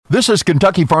This is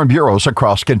Kentucky Farm Bureaus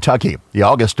across Kentucky. The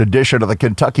August edition of the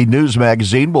Kentucky News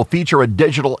Magazine will feature a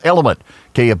digital element.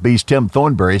 KFB's Tim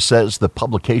Thornberry says the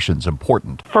publication's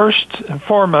important. First and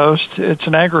foremost, it's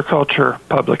an agriculture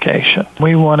publication.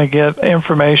 We want to get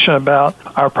information about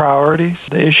our priorities,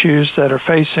 the issues that are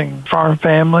facing farm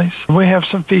families. We have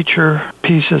some feature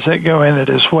pieces that go in it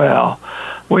as well.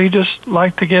 We just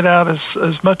like to get out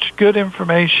as much good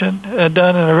information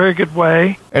done in a very good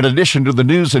way. In addition to the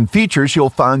news and features, you'll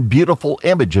find beautiful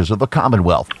images of the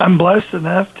Commonwealth. I'm blessed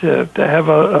enough to have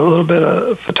a little bit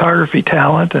of photography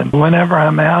talent, and whenever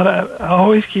I'm out, I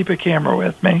always keep a camera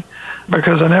with me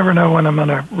because I never know when I'm going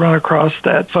to run across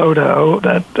that photo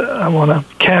that I want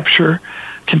to capture.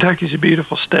 Kentucky's a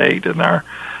beautiful state, and our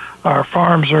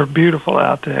farms are beautiful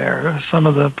out there, some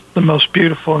of the most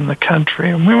beautiful in the country,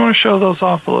 and we want to show those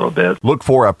off a little bit. Look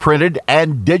for a printed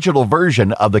and digital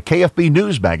version of the KFB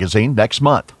News Magazine next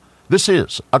month. This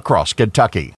is Across Kentucky.